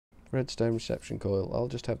Redstone reception coil. I'll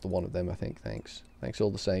just have the one of them, I think. Thanks. Thanks all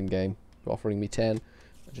the same, game. You're offering me 10.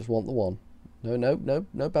 I just want the one.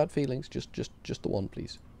 No bad feelings. Just the one,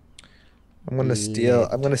 please. I'm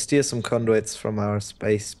gonna steal some conduits from our not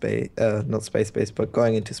space base, but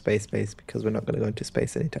going into space base, because we're not gonna go into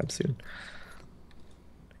space anytime soon.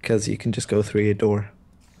 Because you can just go through your door.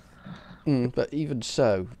 But even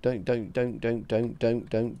so, don't. Don't.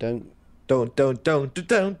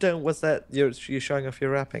 What's that? You're showing off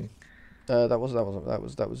your rapping.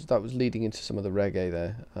 That was leading into some of the reggae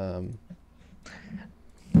there.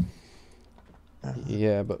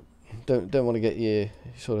 Yeah, but don't want to get you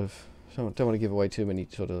sort of don't want to give away too many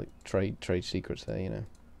sort of like trade secrets there, you know.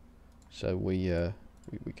 So we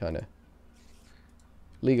kind of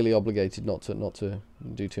legally obligated not to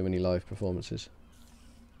do too many live performances.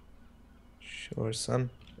 Sure, son.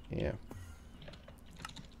 Yeah.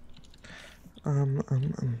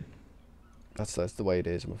 That's the way it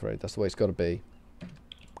is, I'm afraid. That's the way it's got to be.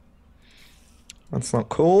 That's not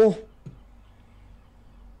cool.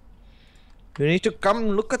 You need to come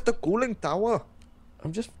look at the cooling tower.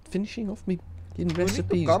 I'm just finishing off me recipes. You need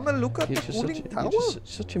to come and look at the cooling tower. You're just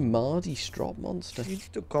such a mardy strop monster. You need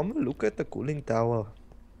to come and look at the cooling tower.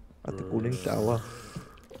 At the cooling tower.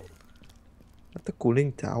 At the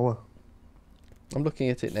cooling tower. I'm looking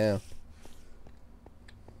at it now.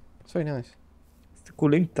 It's very nice. It's the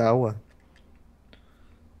cooling tower.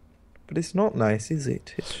 But it's not nice, is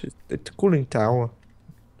it? It's a cooling tower.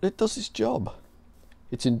 It does its job.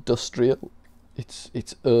 It's industrial.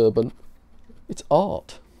 It's urban. It's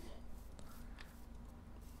art.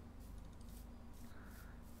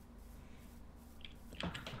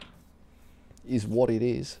 Is what it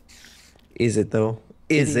is. Is it though?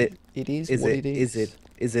 Is it? It is what it is. Is it?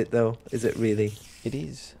 Is it though? Is it really? It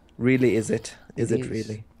is. Really, is it? Is it is.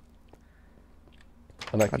 really?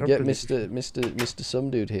 And I can get Mr. Some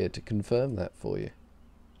Dude here to confirm that for you.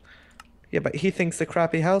 Yeah, but he thinks the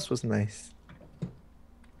crappy house was nice.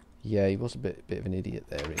 Yeah, he was a bit of an idiot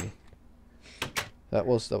there, really. That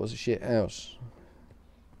was a shit house.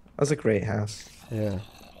 That was a great house. Yeah.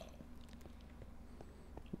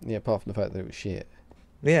 Yeah, apart from the fact that it was shit.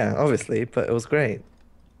 Yeah, obviously, but it was great.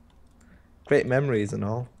 Great memories and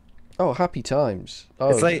all. Oh, happy times. Oh,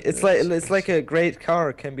 it's like a great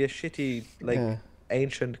car can be a shitty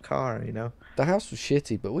ancient car, you know. The house was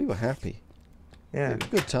shitty, but we were happy. Yeah. It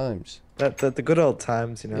was good times. The good old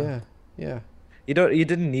times, you know. Yeah, yeah. You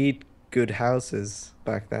didn't need good houses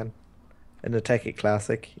back then in the Tekkit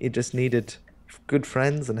Classic. You just needed good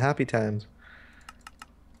friends and happy times.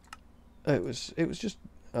 It was just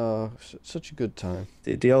such a good time.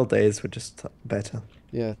 The old days were just better.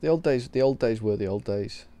 Yeah, the old days were the old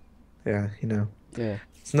days. Yeah, you know. Yeah.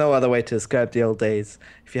 There's no other way to describe the old days.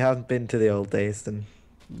 If you haven't been to the old days, then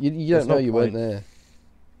you don't know you weren't there.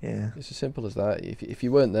 Yeah. It's as simple as that. If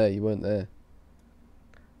you weren't there, you weren't there.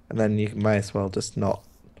 And then you might as well just not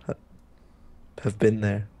have been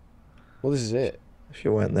there. Well, this is it. If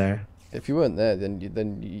you weren't there. If you weren't there, then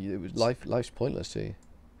it was life's pointless to you.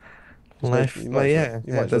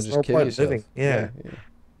 There's no point living. Yeah.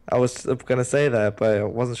 I was gonna say that, but I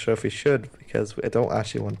wasn't sure if we should, because I don't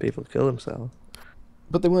actually want people to kill themselves.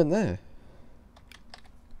 But they weren't there.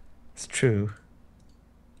 It's true.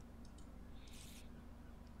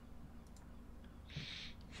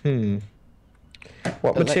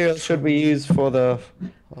 What material should we use for the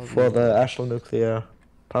actual nuclear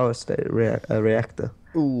power reactor?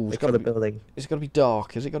 Ooh, it's got the building. It's got to be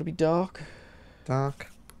dark. Has it got to be dark? Dark.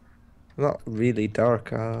 Not really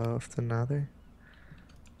dark often, are they?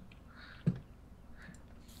 We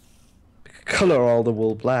could color all the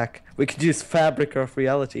wool black. We could use fabric of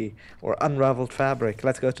reality or unraveled fabric.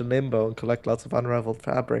 Let's go to Limbo and collect lots of unraveled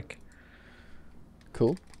fabric.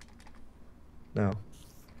 Cool. No.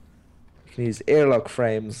 We can use airlock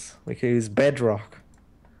frames. We can use bedrock.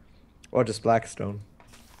 Or just blackstone.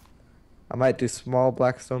 I might do small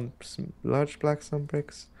blackstone, large blackstone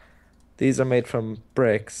bricks. These are made from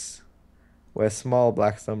bricks, where small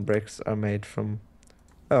blackstone bricks are made from...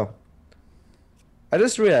 Oh. I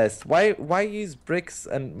just realized, why use bricks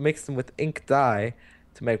and mix them with ink dye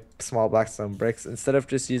to make small blackstone bricks, instead of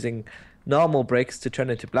just using normal bricks to turn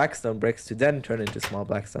into blackstone bricks to then turn into small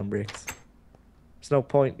blackstone bricks? There's no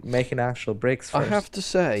point making actual bricks first. I have to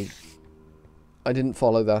say, I didn't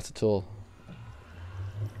follow that at all.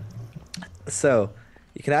 So,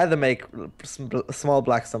 you can either make small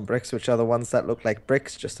blackstone bricks, which are the ones that look like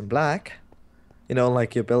bricks just in black. You know,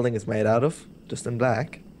 like your building is made out of, just in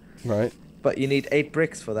black. Right. But you need 8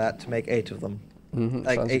 bricks for that to make 8 of them.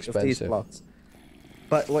 Like Sounds 8 expensive. of these blocks.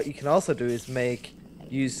 But what you can also do is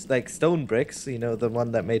use like stone bricks, you know, the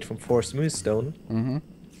one that made from 4 smooth stone.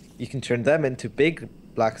 you can turn them into big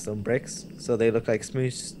black stone bricks, so they look like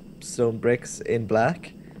smooth stone bricks in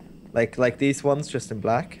black, like these ones just in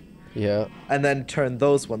black, Yeah. and then turn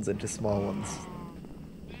those ones into small ones.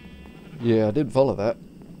 Yeah, I did follow that.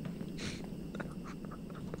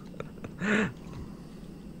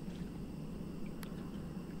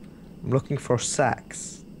 I'm looking for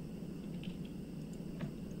sacks.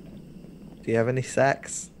 Do you have any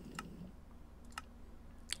sacks?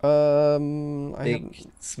 I Big,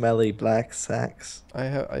 smelly black sacks. I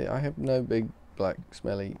have no big black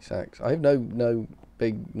smelly sacks. I have no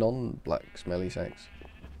big non-black smelly sacks,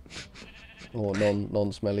 or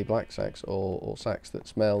non-smelly black sacks, or sacks that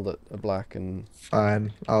smell that are black and.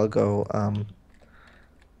 Fine, I'll go.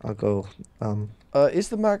 Is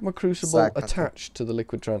the magma crucible Sack hunter. attached to the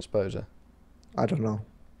liquid transposer? I don't know.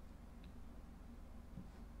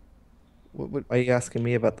 What? Why are you asking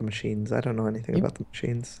me about the machines? I don't know anything about the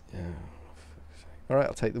machines. Yeah. All right,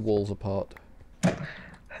 I'll take the walls apart. For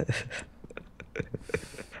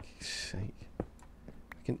sake.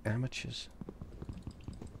 Fucking amateurs.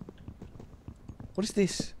 What is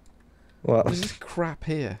this? What? What is this crap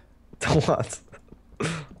here? What?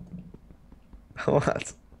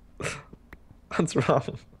 What? What's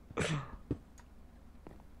wrong?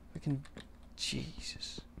 Fucking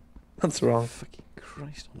Jesus. What's wrong? Fucking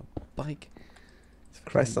Christ on a bike.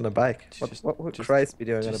 Christ on a bike. Just- What would just- Christ be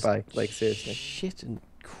doing on a just bike? Like, seriously. Shit and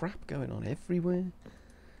crap going on everywhere.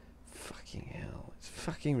 Fucking hell. It's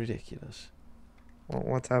fucking ridiculous.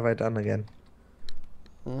 What have I done again?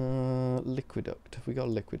 Liquiduct. Have we got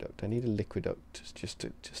a liquiduct? I need a liquiduct just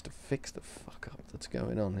to fix the fuck up that's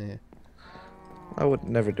going on here. I would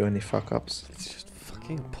never do any fuck ups. It's just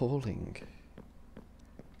fucking appalling.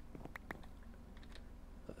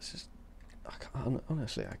 It's just,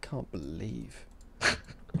 honestly, I can't believe what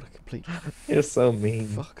a complete You're so mean.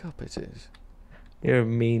 fuck up it is. You're a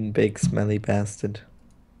mean, big, smelly bastard.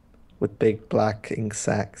 With big black ink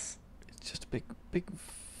sacks. It's just a big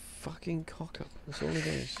fucking cock up. That's all it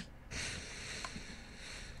is.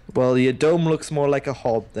 Well, your dome looks more like a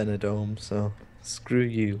hob than a dome, so screw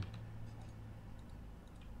you.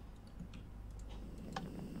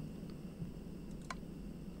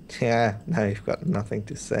 Yeah, now you've got nothing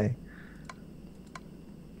to say.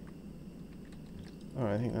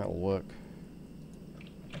 Alright, I think that'll work.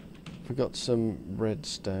 We got some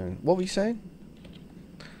redstone. What were you saying?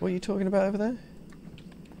 What are you talking about over there?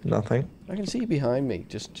 Nothing. I can see you behind me,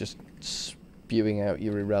 just spewing out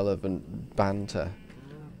your irrelevant banter.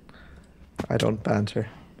 I don't banter.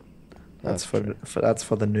 That's for true. that's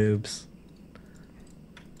for the noobs.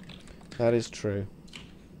 That is true.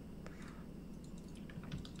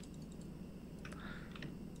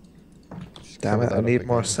 Just Damn cover it, that I up need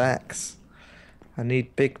more again. sacks. I need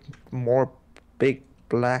more big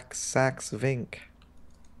black sacks of ink.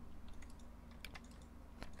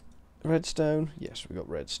 Redstone? Yes, we got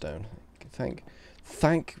redstone.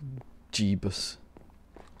 Thank Jeebus.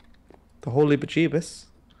 The holy bejeebus.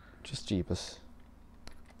 Just Jeebus.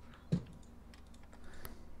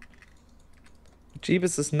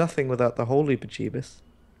 Jeebus is nothing without the holy bejeebus.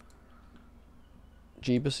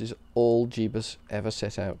 Jeebus is all Jeebus ever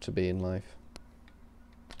set out to be in life.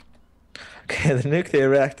 Okay, the nuclear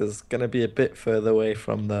reactor is gonna be a bit further away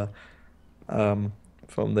from the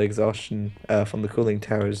exhaustion, from the cooling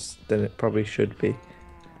towers than it probably should be.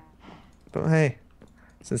 But hey,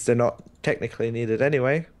 since they're not technically needed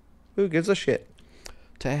anyway, who gives a shit?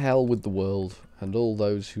 To hell with the world and all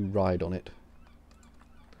those who ride on it.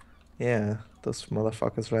 Yeah, those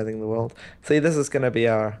motherfuckers riding the world. See, this is gonna be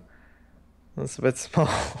our. That's a bit small.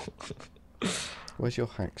 Where's your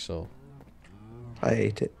hacksaw? I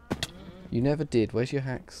ate it. You never did. Where's your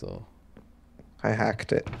hacksaw? I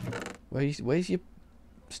hacked it. Where's your...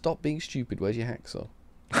 Stop being stupid. Where's your hacksaw?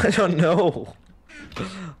 I don't know.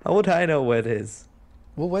 How would I know where it is?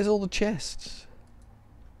 Well, where's all the chests?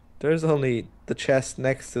 There's only the chest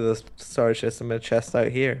next to the storage system and a chest out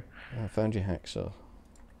here. I found your hacksaw.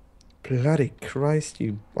 Bloody Christ,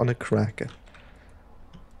 you on a cracker.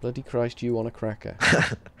 Bloody Christ, you on a cracker.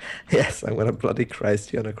 Yes, I'm gonna bloody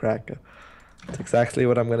Christ you on a cracker. That's exactly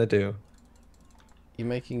what I'm gonna do. You're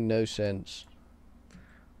making no sense.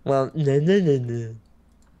 Well, no.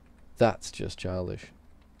 That's just childish.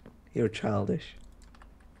 You're childish.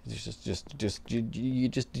 You're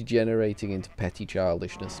just degenerating into petty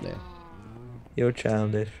childishness now. You're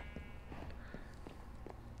childish.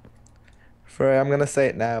 Furry, I'm gonna say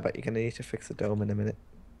it now, but you're gonna need to fix the dome in a minute.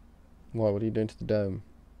 Why? What are you doing to the dome?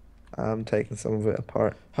 I'm taking some of it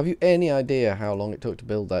apart. Have you any idea how long it took to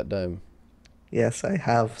build that dome? Yes, I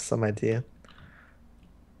have some idea.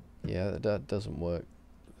 Yeah, that doesn't work.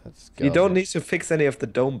 That's You don't need garbage. to fix any of the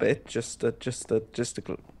dome bit,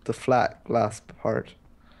 the flat glass part.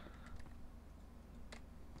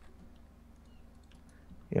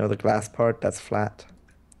 You know, the glass part that's flat.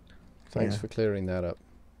 Thanks Yeah. for clearing that up.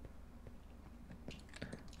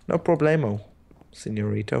 No problemo,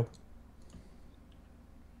 señorito.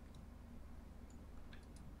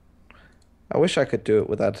 I wish I could do it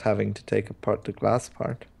without having to take apart the glass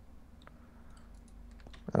part.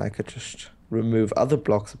 And I could just remove other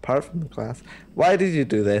blocks apart from the glass. Why did you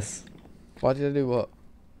do this? Why did I do what?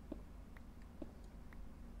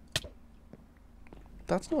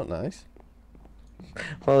 That's not nice.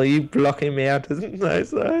 Well, you blocking me out isn't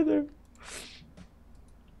nice either.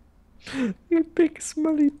 You big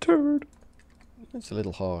smelly turd. It's a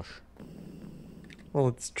little harsh. Well,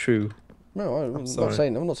 it's true. No, I'm sorry. not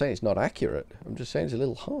saying. I'm not saying it's not accurate. I'm just saying it's a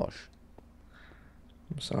little harsh.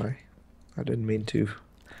 I'm sorry. I didn't mean to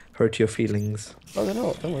hurt your feelings. Oh, they're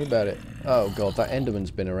not. Don't worry about it. Oh god, that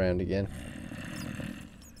Enderman's been around again.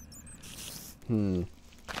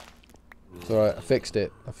 It's alright. I fixed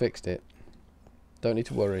it. I fixed it. Don't need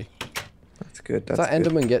to worry. That's good. If That's that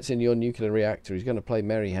good. Enderman gets in your nuclear reactor, he's going to play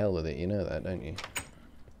merry hell with it. You know that, don't you?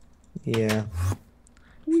 Yeah.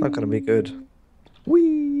 It's not gonna be good.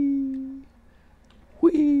 Wee,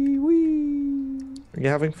 wee, wee, Are you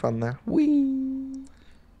having fun there? wee.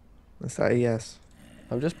 Is that a yes?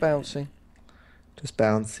 I'm just bouncing. Just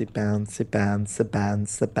bouncy, bouncy, bouncy,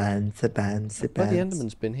 bouncy, bouncy, bouncy, Bloody bouncy.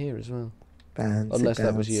 Enderman's been here as well. Bouncy, Unless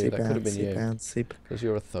that was you. bouncy, That could have been bouncy, you. bouncy. Because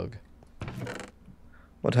you're a thug.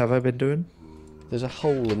 What have I been doing? There's a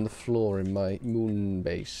hole in the floor in my moon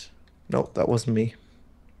base. No, that wasn't me.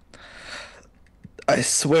 I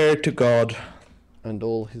swear to God. And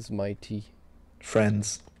all his mighty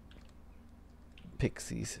Friends.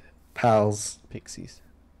 pixies. Pals. Pixies.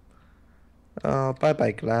 Oh,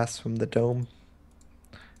 bye-bye glass from the dome.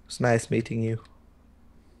 It was nice meeting you.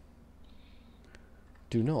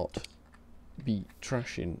 Do not be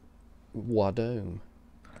trashing Wadome.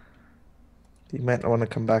 You might not want to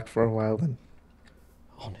come back for a while then.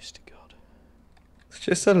 Honest to God. It's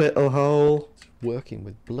just a little hole. Working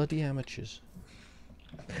with bloody amateurs.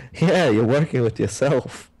 Yeah, you're working with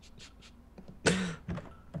yourself.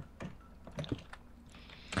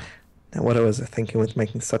 Now, what was I thinking with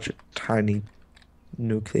making such a tiny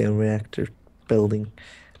nuclear reactor building?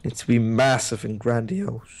 It needs to be massive and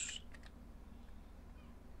grandiose.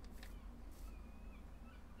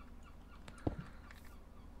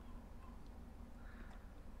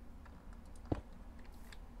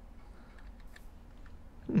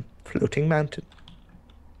 Floating mountain.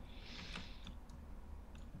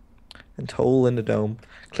 And hole in the dome.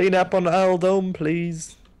 Clean up on our dome,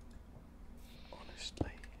 please.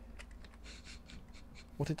 Honestly.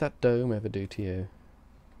 What did that dome ever do to you?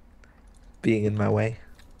 Being in my way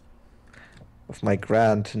of my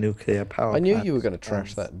grand nuclear power I knew plant you were going to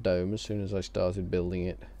trash plans. that dome as soon as I started building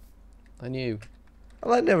it. I knew.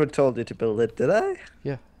 Well, I never told you to build it, did I?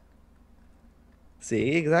 Yeah.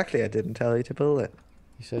 See, exactly, I didn't tell you to build it.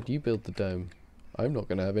 You said you build the dome. I'm not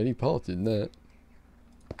going to have any part in that.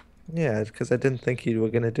 Yeah, because I didn't think you were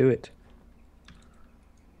going to do it.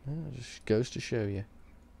 Oh, it just goes to show you.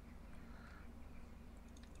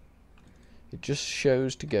 It just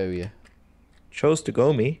shows to go you. Chose to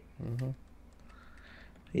go me. Mm-hmm.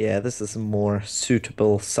 Yeah, this is a more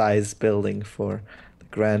suitable size building for the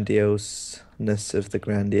grandioseness of the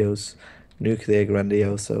grandiose nuclear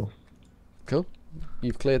grandioso. Cool.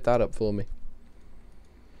 You've cleared that up for me.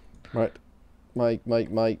 Right.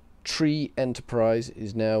 My tree enterprise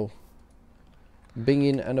is now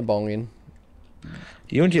binging and a bonging.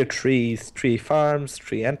 You and your trees, tree farms,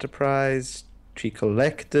 tree enterprise, tree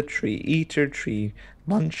collector, tree eater, tree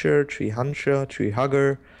muncher, tree huncher, tree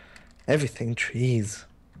hugger, everything trees.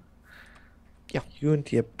 Yeah. You and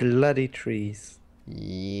your bloody trees.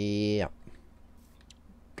 Yeah.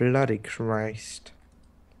 Bloody Christ.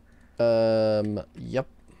 Yep.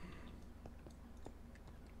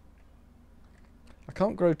 I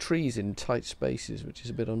can't grow trees in tight spaces, which is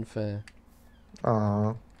a bit unfair.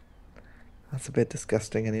 Aww. That's a bit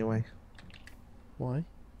disgusting anyway. Why?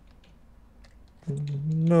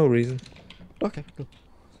 No reason. Okay, cool.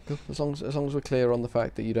 Cool. As long as we're clear on the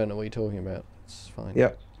fact that you don't know what you're talking about, it's fine.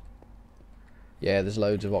 Yep. Yeah, there's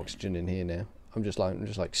loads of oxygen in here now. I'm just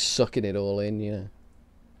like sucking it all in, you know.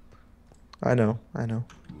 I know. I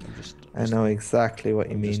know exactly what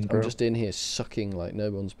you mean, bro. I'm just in here sucking like no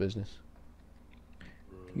one's business.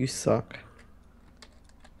 You suck.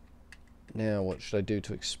 Now, what should I do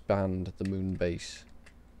to expand the moon base?